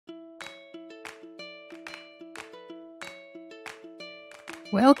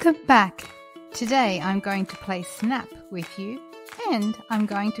Welcome back. Today I'm going to play Snap with you and I'm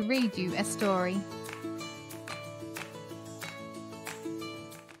going to read you a story.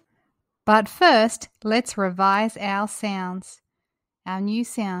 But first, let's revise our sounds. Our new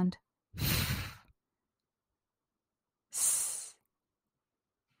sound. S,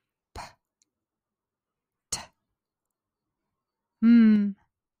 p, t, m,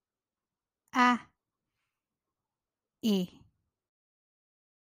 a, I.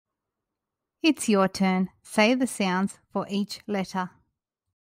 It's your turn. Say the sounds for each letter.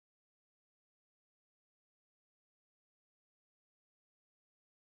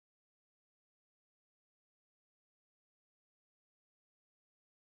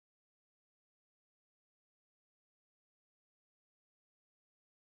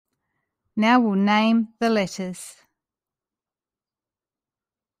 Now we'll name the letters.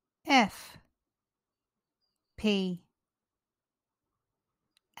 F, P,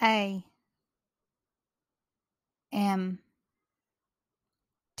 A, M,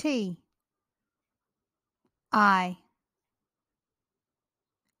 T, I,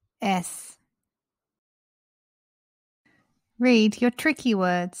 S. Read your tricky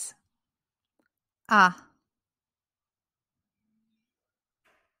words. A,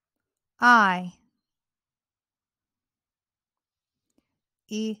 I,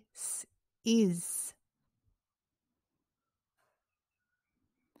 is, as.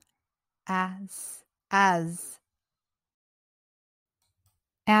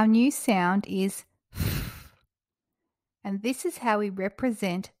 Our new sound is f, and this is how we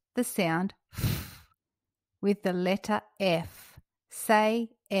represent the sound f with the letter F.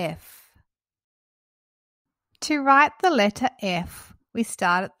 Say F. To write the letter F, we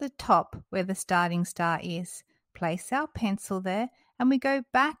start at the top where the starting star is. Place our pencil there and we go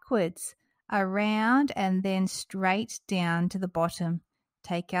backwards, around and then straight down to the bottom.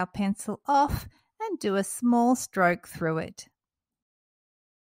 Take our pencil off and do a small stroke through it.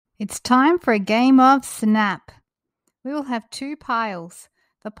 It's time for a game of Snap. We will have two piles.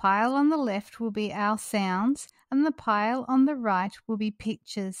 The pile on the left will be our sounds and the pile on the right will be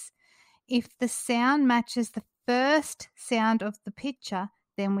pictures. If the sound matches the first sound of the picture,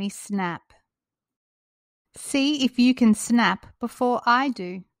 then we snap. See if you can snap before I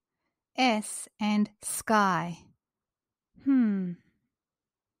do. S and sky.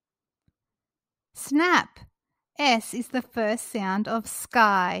 Snap. S is the first sound of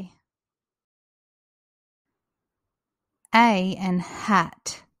sky. A and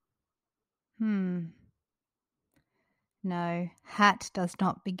hat. No, hat does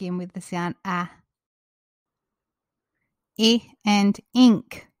not begin with the sound A. I and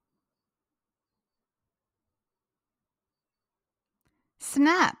ink.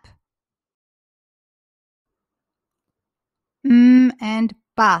 Snap. And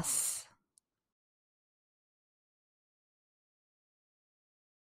bus.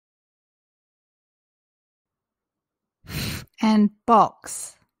 And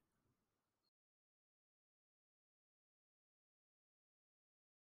box.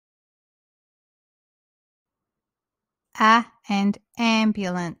 A and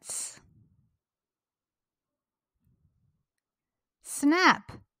ambulance.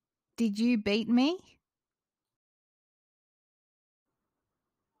 Snap. Did you beat me?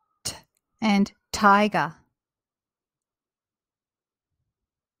 T and tiger.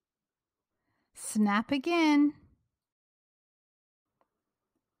 Snap again.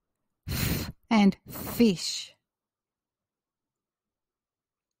 F and fish.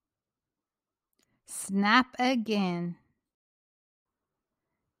 Snap again.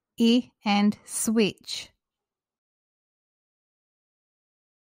 I and switch.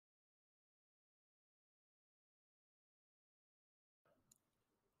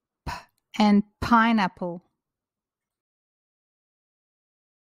 P and pineapple.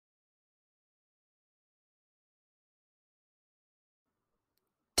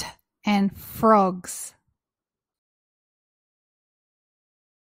 T and frogs.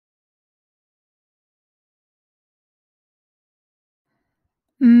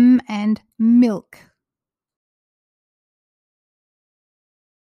 And milk.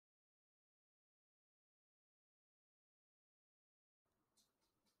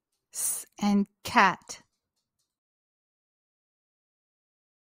 S and cat.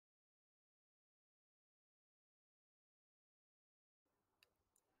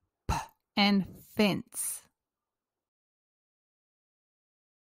 P and fence.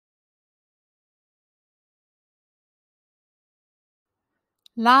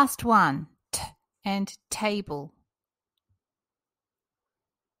 Last one. T and table.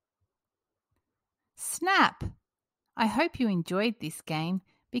 Snap. I hope you enjoyed this game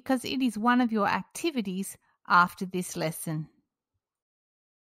because it is one of your activities after this lesson.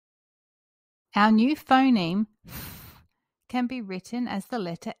 Our new phoneme f can be written as the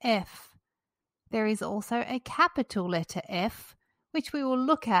letter F. There is also a capital letter F, which we will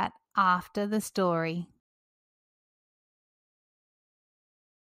look at after the story.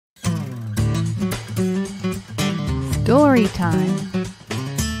 Story time.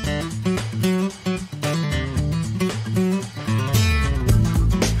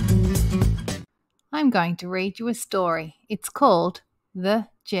 I'm going to read you a story. It's called The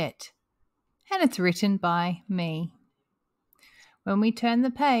Jet, and it's written by me. When we turn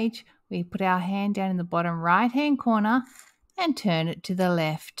the page, we put our hand down in the bottom right-hand corner and turn it to the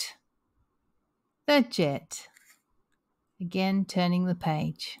left. The Jet. Again, turning the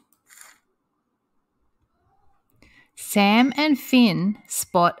page. Sam and Finn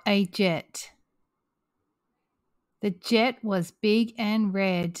spot a jet. The jet was big and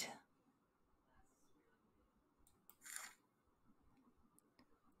red.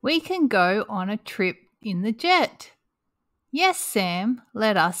 We can go on a trip in the jet. Yes, Sam,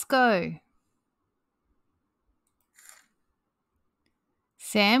 let us go.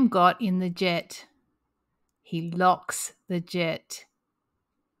 Sam got in the jet. He locks the jet.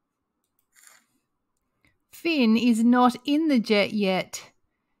 Finn is not in the jet yet.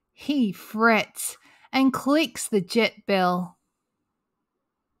 He frets and clicks the jet bell.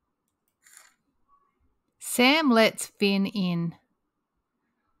 Sam lets Finn in.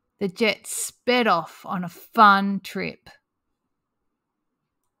 The jet sped off on a fun trip.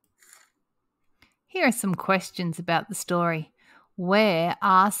 Here are some questions about the story. Where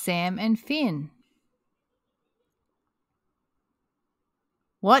are Sam and Finn?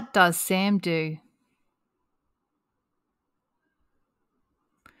 What does Sam do?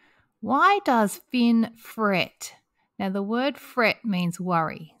 Why does Finn fret? Now the word fret means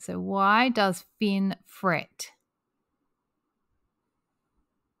worry. So why does Finn fret?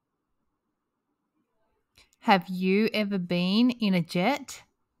 Have you ever been in a jet?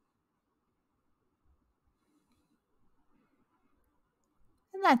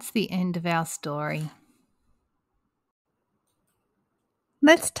 And that's the end of our story.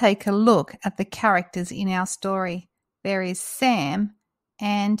 Let's take a look at the characters in our story. There is Sam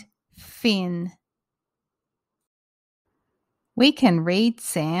and Finn. We can read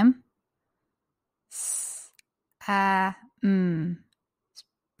Sam.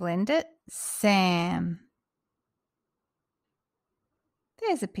 Blend it. Sam.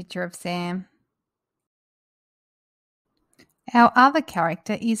 There's a picture of Sam. Our other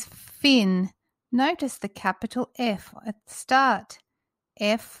character is Finn. Notice the capital F at the start.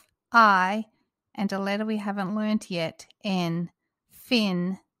 F-I and a letter we haven't learnt yet, N.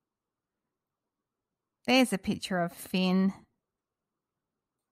 Finn. There's a picture of Finn.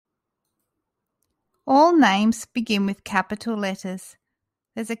 All names begin with capital letters.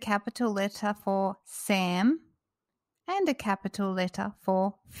 There's a capital letter for Sam and a capital letter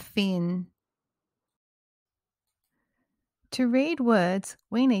for Finn. To read words,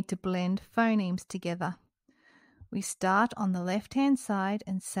 we need to blend phonemes together. We start on the left-hand side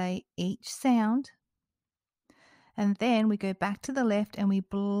and say each sound. And then we go back to the left and we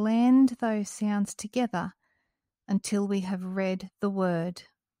blend those sounds together until we have read the word.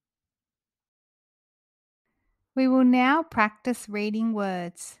 We will now practice reading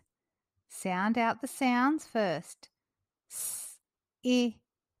words. Sound out the sounds first. S, I,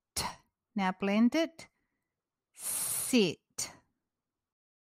 t. Now blend it. Sit.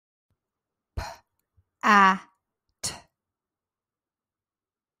 P, a, t.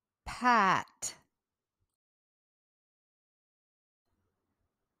 Pat.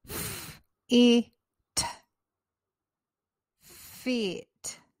 F, I, t. Fit.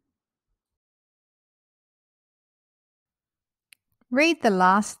 Read the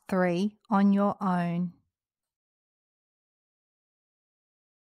last three on your own.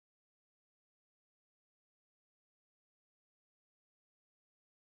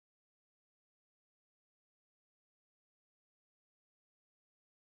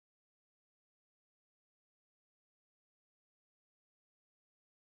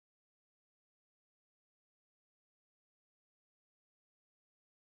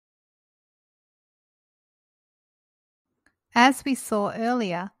 As we saw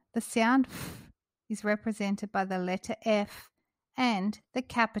earlier, the sound f is represented by the letter F and the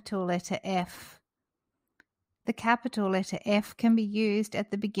capital letter F. The capital letter F can be used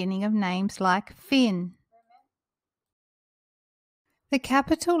at the beginning of names like Finn. The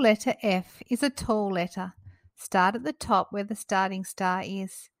capital letter F is a tall letter. Start at the top where the starting star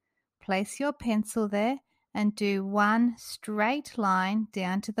is. Place your pencil there and do one straight line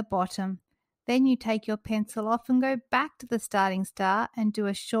down to the bottom. Then you take your pencil off and go back to the starting star and do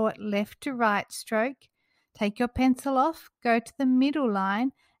a short left to right stroke. Take your pencil off, go to the middle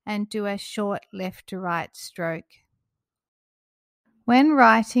line and do a short left to right stroke. When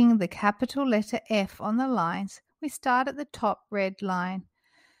writing the capital letter F on the lines, we start at the top red line.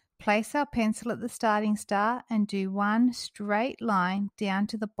 Place our pencil at the starting star and do one straight line down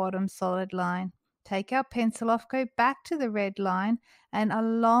to the bottom solid line. Take our pencil off, go back to the red line and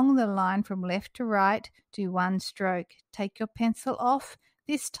along the line from left to right, do one stroke. Take your pencil off.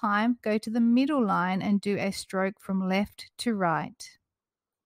 This time, go to the middle line and do a stroke from left to right.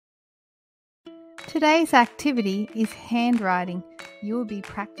 Today's activity is handwriting. You will be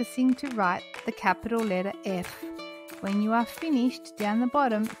practicing to write the capital letter F. When you are finished, down the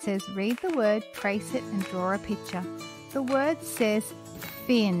bottom it says read the word, trace it and draw a picture. The word says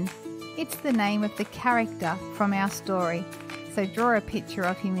Finn. It's the name of the character from our story, so draw a picture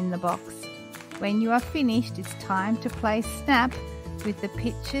of him in the box. When you are finished, it's time to play Snap with the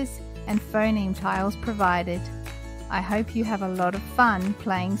pictures and phoneme tiles provided. I hope you have a lot of fun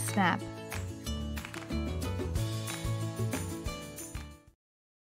playing Snap.